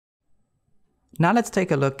Now let's take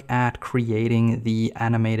a look at creating the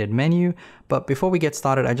animated menu. But before we get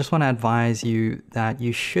started, I just want to advise you that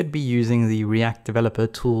you should be using the React Developer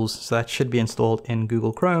tools. So that should be installed in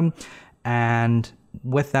Google Chrome. And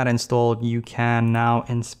with that installed, you can now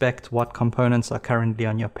inspect what components are currently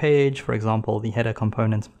on your page. For example, the header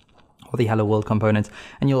component or the Hello World component.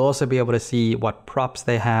 And you'll also be able to see what props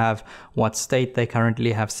they have, what state they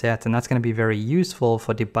currently have set. And that's going to be very useful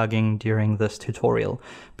for debugging during this tutorial,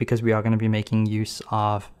 because we are going to be making use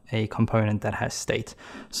of a component that has state.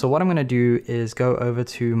 So what I'm going to do is go over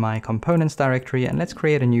to my components directory and let's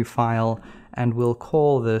create a new file, and we'll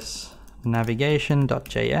call this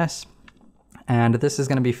navigation.js. And this is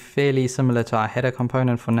going to be fairly similar to our header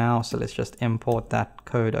component for now. So let's just import that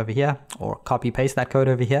code over here, or copy paste that code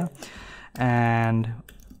over here. And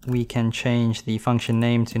we can change the function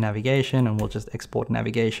name to navigation, and we'll just export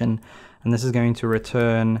navigation. And this is going to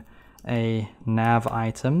return a nav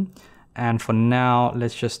item. And for now,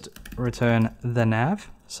 let's just return the nav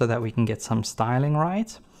so that we can get some styling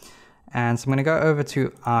right. And so I'm going to go over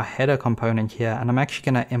to our header component here, and I'm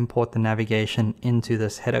actually going to import the navigation into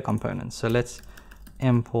this header component. So let's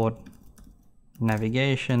import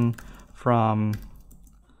navigation from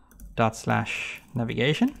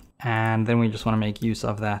 /navigation. And then we just want to make use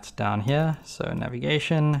of that down here. So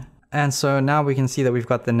navigation. And so now we can see that we've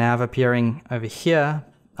got the nav appearing over here.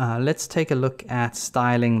 Let's take a look at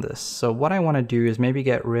styling this. So what I want to do is maybe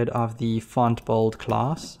get rid of the font bold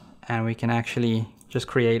class, and we can actually just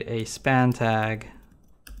create a span tag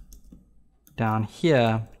down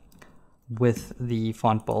here with the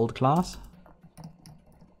font bold class.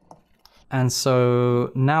 And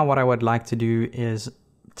so now what I would like to do is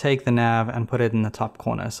take the nav and put it in the top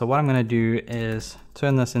corner. So what I'm going to do is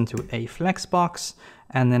turn this into a flex box,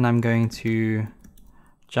 and then I'm going to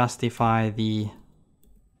justify the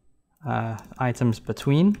items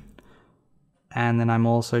between. And then I'm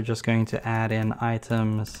also just going to add in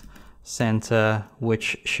items center,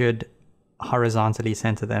 which should horizontally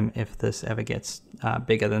center them if this ever gets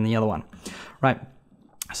bigger than the other one. Right.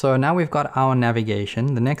 So now we've got our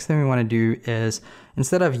navigation. The next thing we want to do is,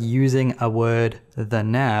 instead of using a word, the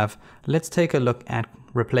nav, let's take a look at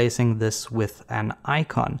replacing this with an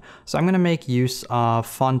icon. So I'm going to make use of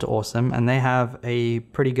Font Awesome, and they have a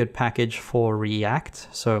pretty good package for React.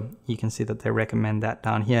 So you can see that they recommend that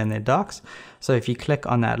down here in their docs. So if you click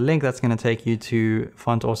on that link, that's going to take you to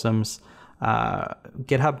Font Awesome's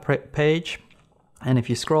GitHub page. And if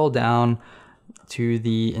you scroll down to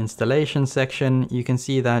the installation section, you can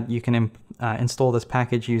see that you can install this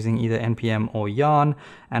package using either npm or yarn,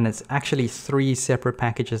 and it's actually 3 separate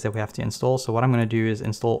packages that we have to install. So what I'm going to do is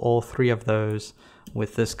install all 3 of those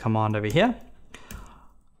with this command over here.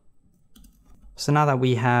 So now that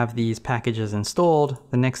we have these packages installed,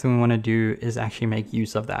 the next thing we want to do is actually make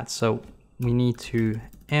use of that. So we need to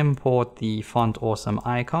import the Font Awesome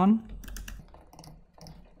icon.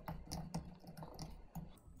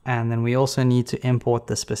 And then we also need to import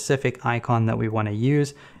the specific icon that we want to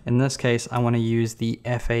use. In this case, I want to use the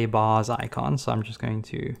FA bars icon. So I'm just going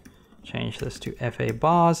to change this to FA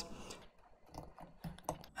bars,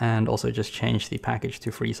 and also just change the package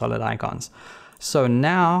to free solid icons. So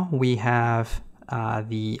now we have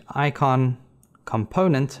the icon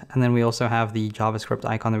component, and then we also have the JavaScript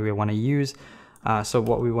icon that we want to use. So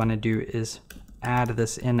what we want to do is add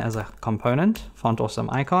this in as a component, Font Awesome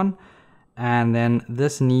icon. And then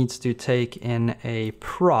this needs to take in a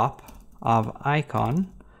prop of icon,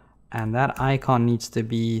 and that icon needs to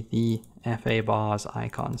be the FA bars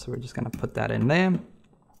icon. So we're just going to put that in there.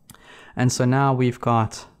 And so now we've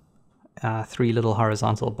got 3 little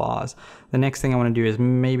horizontal bars. The next thing I want to do is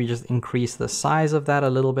maybe just increase the size of that a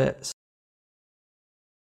little bit.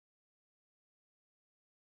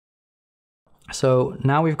 So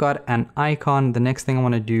now we've got an icon. The next thing I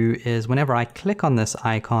want to do is, whenever I click on this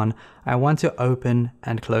icon, I want to open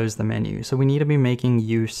and close the menu. So we need to be making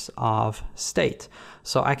use of state.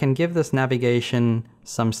 So I can give this navigation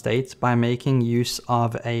some states by making use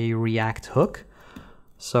of a React hook.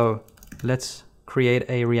 So let's create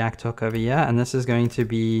a React hook over here, and this is going to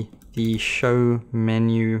be the show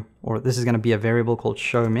menu, or this is going to be a variable called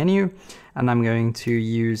show menu, and I'm going to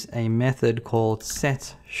use a method called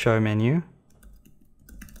set show menu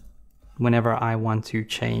whenever I want to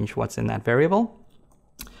change what's in that variable.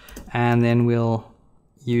 And then we'll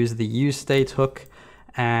use the useState hook,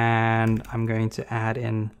 and I'm going to add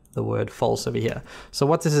in the word false over here. So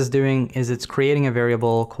what this is doing is it's creating a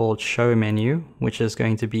variable called show menu, which is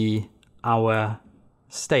going to be our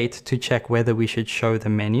state to check whether we should show the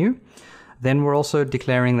menu. Then we're also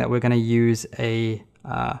declaring that we're going to use a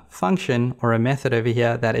function or a method over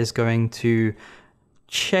here that is going to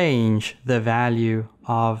change the value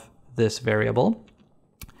of this variable.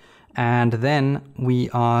 And then we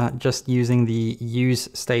are just using the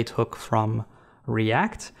useState hook from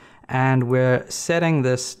React, and we're setting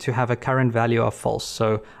this to have a current value of false.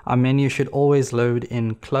 So our menu should always load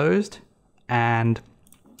in closed. And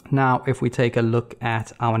now if we take a look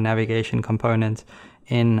at our navigation component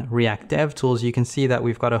in React DevTools, you can see that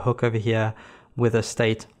we've got a hook over here with a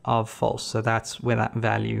state of false. So that's where that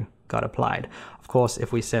value got applied. Of course,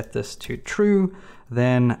 if we set this to true,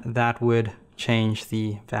 then that would change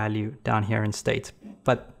the value down here in state.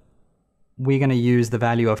 But we're going to use the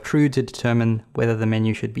value of true to determine whether the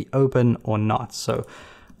menu should be open or not. So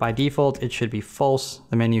by default, it should be false.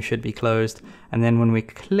 The menu should be closed. And then when we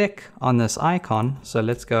click on this icon, so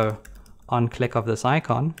let's go on click of this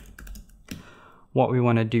icon, what we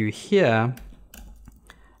want to do here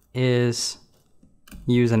is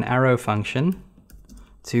use an arrow function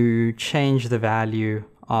to change the value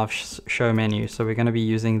of show menu. So we're going to be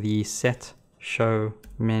using the set show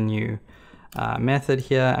menu method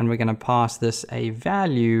here, and we're going to pass this a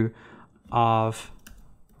value of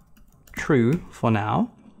true for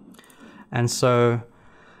now. And so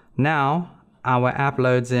now our app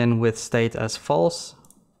loads in with state as false,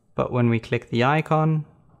 but when we click the icon,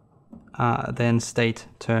 then state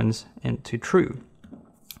turns into true.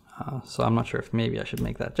 So I'm not sure if maybe I should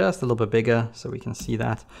make that just a little bit bigger so we can see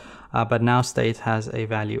that. But now state has a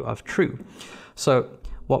value of true. So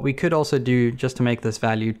what we could also do just to make this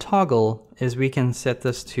value toggle is we can set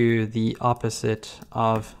this to the opposite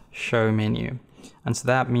of show menu. And so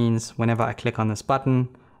that means whenever I click on this button,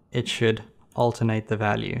 it should alternate the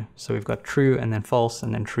value. So we've got true and then false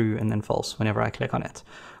and then true and then false whenever I click on it.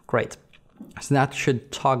 Great. So that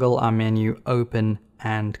should toggle our menu open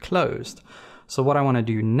and closed. So what I want to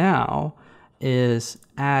do now is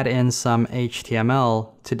add in some HTML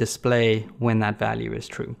to display when that value is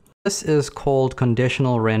true. This is called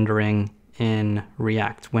conditional rendering in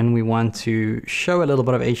React, when we want to show a little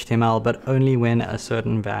bit of HTML, but only when a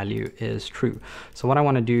certain value is true. So what I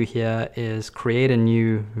want to do here is create a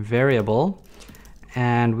new variable,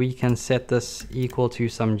 and we can set this equal to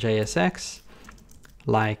some JSX,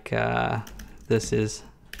 like this is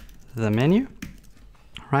the menu,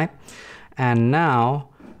 right? And now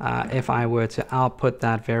if I were to output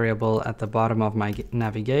that variable at the bottom of my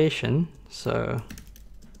navigation, so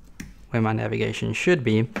where my navigation should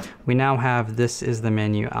be, we now have this is the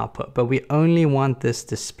menu output, but we only want this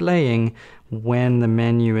displaying when the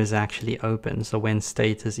menu is actually open, so when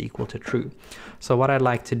state is equal to true. So what I'd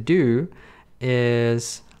like to do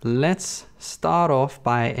is let's start off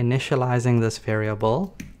by initializing this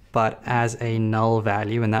variable, but as a null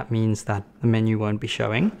value, and that means that the menu won't be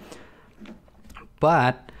showing.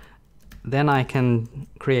 But then I can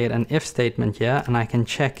create an if statement here, and I can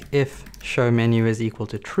check if show menu is equal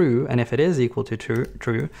to true. And if it is equal to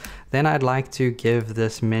true, then I'd like to give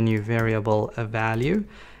this menu variable a value.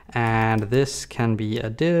 And this can be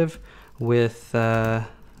a div with the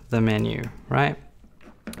menu, right?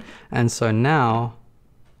 And so now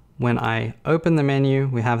when I open the menu,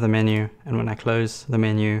 we have the menu. And when I close the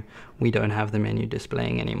menu, we don't have the menu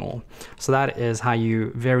displaying anymore. So that is how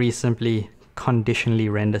you very simply conditionally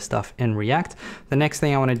render stuff in React. The next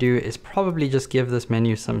thing I want to do is probably just give this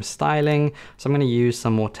menu some styling. So I'm going to use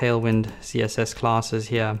some more Tailwind CSS classes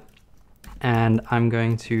here, and I'm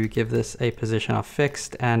going to give this a position of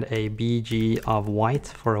fixed and a BG of white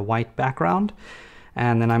for a white background.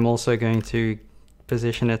 And then I'm also going to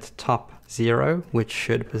position it top 0, which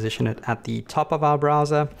should position it at the top of our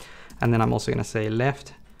browser. And then I'm also going to say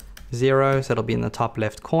left 0, so it'll be in the top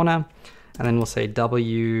left corner. And then we'll say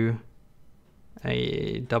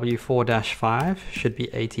W4-5 should be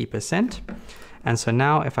 80%. And so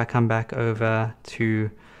now if I come back over to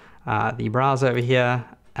the browser over here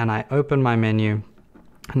and I open my menu,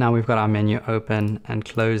 now we've got our menu open and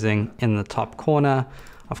closing in the top corner.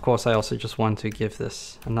 Of course, I also just want to give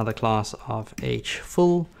this another class of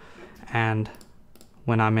hfull, and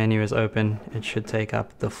when our menu is open, it should take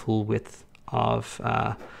up the full width of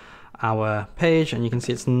our page. And you can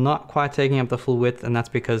see it's not quite taking up the full width, and that's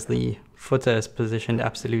because the footer is positioned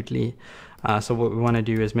absolutely. So what we want to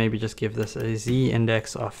do is maybe just give this a Z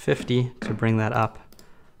index of 50 to bring that up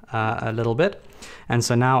a little bit. And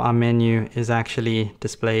so now our menu is actually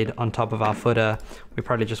displayed on top of our footer. We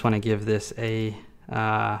probably just want to give this a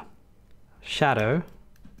shadow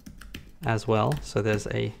as well. So there's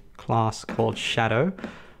a class called shadow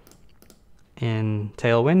in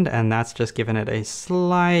Tailwind, and that's just given it a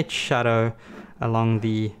slight shadow along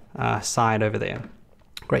the side over there.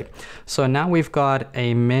 Great. So now we've got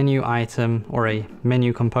a menu item or a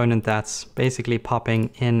menu component that's basically popping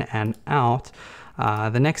in and out.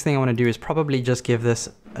 The next thing I want to do is probably just give this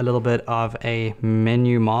a little bit of a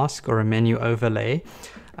menu mask or a menu overlay,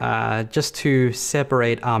 just to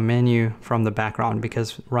separate our menu from the background,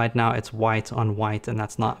 because right now it's white on white and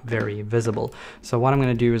that's not very visible. So what I'm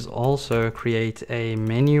going to do is also create a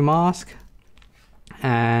menu mask,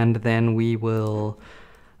 and then we will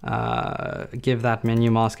give that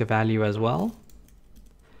menu mask a value as well.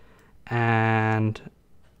 And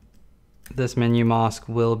this menu mask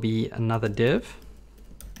will be another div.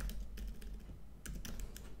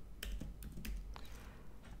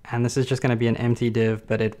 And this is just going to be an empty div,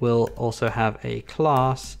 but it will also have a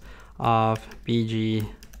class of bg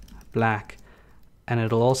black, and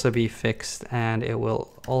it'll also be fixed, and it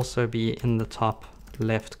will also be in the top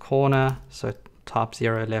left corner. So top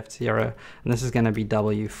 0, left 0, and this is going to be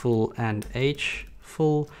W full and H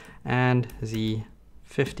full and Z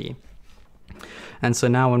 50. And so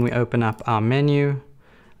now when we open up our menu,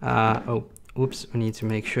 we need to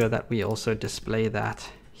make sure that we also display that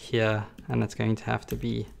here, and it's going to have to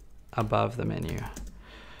be above the menu.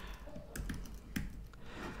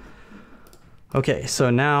 Okay, so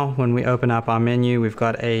now when we open up our menu, we've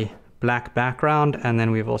got a black background, and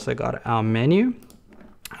then we've also got our menu.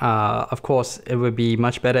 Of course, it would be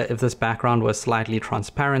much better if this background was slightly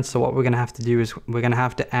transparent. So what we're going to have to do is we're going to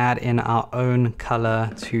have to add in our own color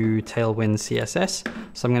to Tailwind CSS.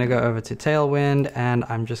 So I'm going to go over to Tailwind, and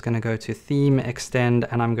I'm just going to go to Theme Extend,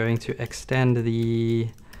 and I'm going to extend the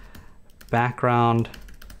background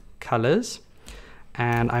colors,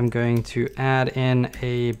 and I'm going to add in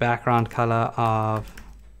a background color of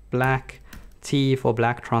black, T for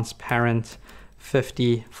black transparent,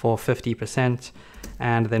 50 for 50%,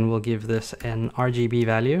 and then we'll give this an RGB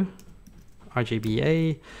value,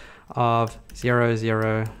 RGBA of 0,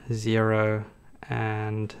 0, 0,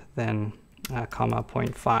 and then comma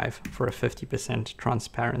 0.5 for a 50%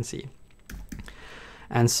 transparency.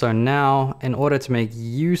 And so now, in order to make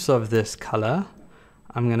use of this color,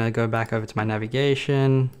 I'm going to go back over to my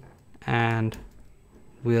navigation, and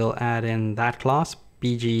we'll add in that class,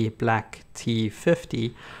 bg black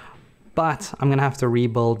T50, but I'm going to have to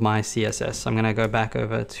rebuild my CSS. So I'm going to go back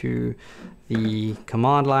over to the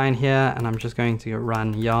command line here, and I'm just going to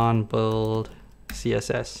run yarn build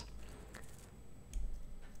CSS.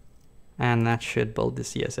 And that should build the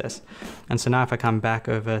CSS. And so now if I come back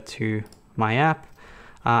over to my app,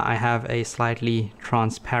 I have a slightly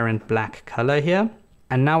transparent black color here.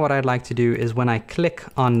 And now what I'd like to do is when I click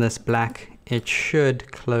on this black, it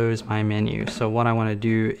should close my menu. So what I want to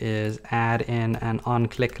do is add in an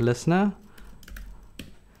on-click listener.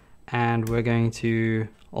 And we're going to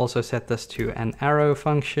also set this to an arrow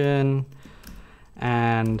function.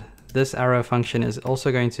 And this arrow function is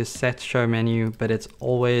also going to set show menu, but it's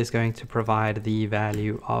always going to provide the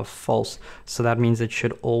value of false. So that means it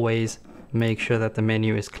should always make sure that the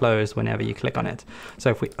menu is closed whenever you click on it. So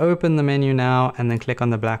if we open the menu now and then click on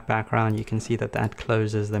the black background, you can see that that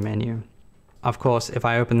closes the menu. Of course, if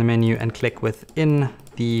I open the menu and click within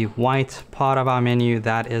the white part of our menu,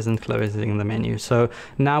 that isn't closing the menu. So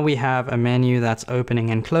now we have a menu that's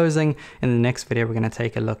opening and closing. In the next video, we're going to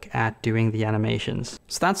take a look at doing the animations.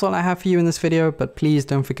 So that's all I have for you in this video, but please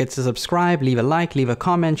don't forget to subscribe, leave a like, leave a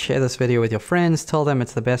comment, share this video with your friends, tell them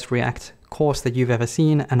it's the best React course that you've ever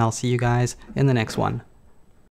seen, and I'll see you guys in the next one.